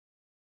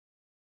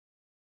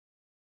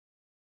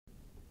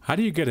How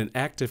do you get an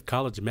active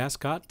college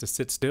mascot to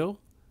sit still?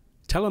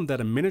 Tell him that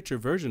a miniature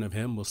version of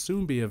him will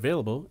soon be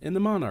available in the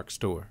Monarch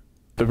store.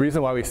 The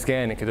reason why we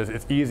scan it is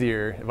it's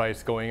easier if I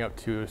just going up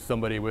to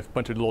somebody with a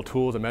bunch of little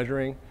tools and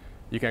measuring.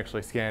 You can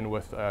actually scan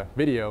with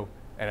video,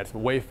 and it's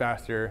way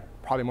faster,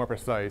 probably more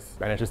precise,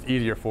 and it's just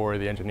easier for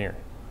the engineer.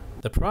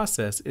 The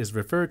process is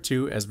referred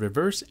to as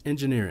reverse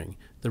engineering,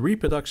 the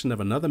reproduction of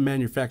another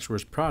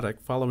manufacturer's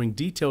product following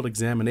detailed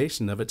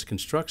examination of its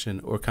construction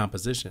or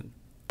composition.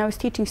 I was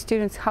teaching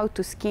students how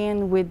to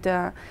scan with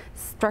the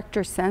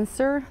structure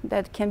sensor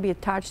that can be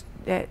attached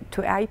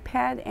to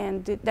iPad,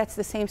 and that's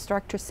the same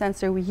structure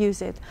sensor we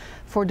use it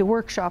for the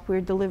workshop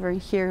we're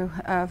delivering here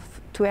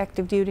to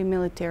active duty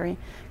military,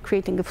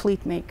 creating a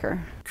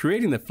FleetMaker.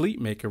 Creating the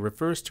FleetMaker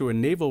refers to a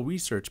naval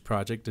research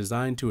project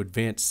designed to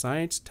advance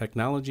science,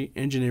 technology,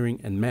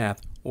 engineering, and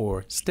math,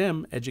 or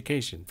STEM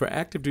education for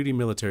active duty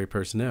military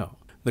personnel.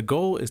 The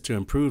goal is to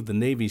improve the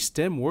Navy's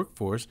STEM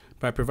workforce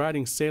by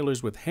providing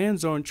sailors with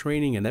hands-on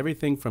training in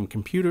everything from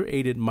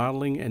computer-aided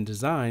modeling and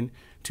design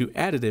to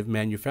additive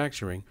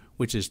manufacturing,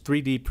 which is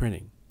 3D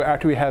printing.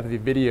 After we have the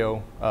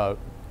video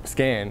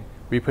scan,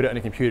 we put it on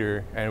a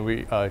computer and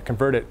we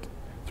convert it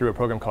through a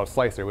program called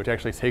Slicer, which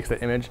actually takes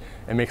the image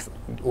and makes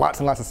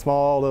lots and lots of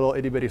small little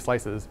itty-bitty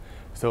slices.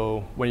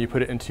 So when you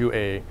put it into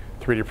a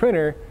 3D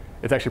printer,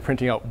 it's actually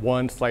printing out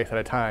one slice at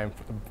a time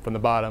from the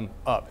bottom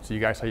up. So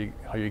you guys,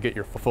 how you get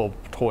your full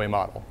toy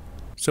model.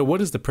 So what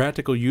is the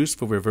practical use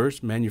for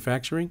reverse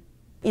manufacturing?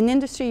 In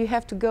industry, you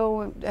have to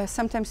go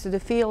sometimes to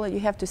the field, you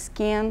have to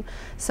scan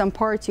some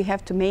parts, you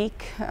have to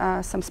make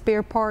some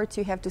spare parts,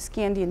 you have to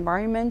scan the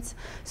environments.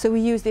 So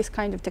we use this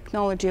kind of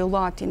technology a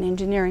lot in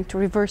engineering to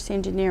reverse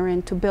engineer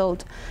and to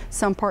build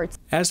some parts.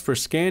 As for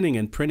scanning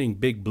and printing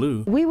Big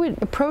Blue, we were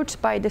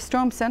approached by the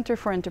Strom Center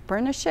for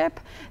Entrepreneurship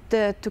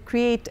to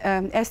create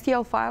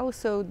STL files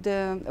so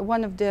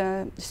one of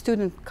the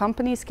student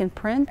companies can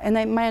print.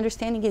 And my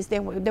understanding is they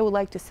would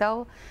like to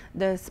sell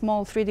the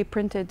small 3D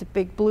printed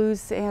Big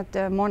Blues at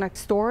the Monarch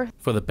store.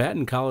 For the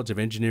Batten College of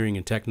Engineering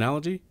and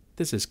Technology,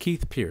 this is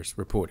Keith Pierce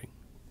reporting.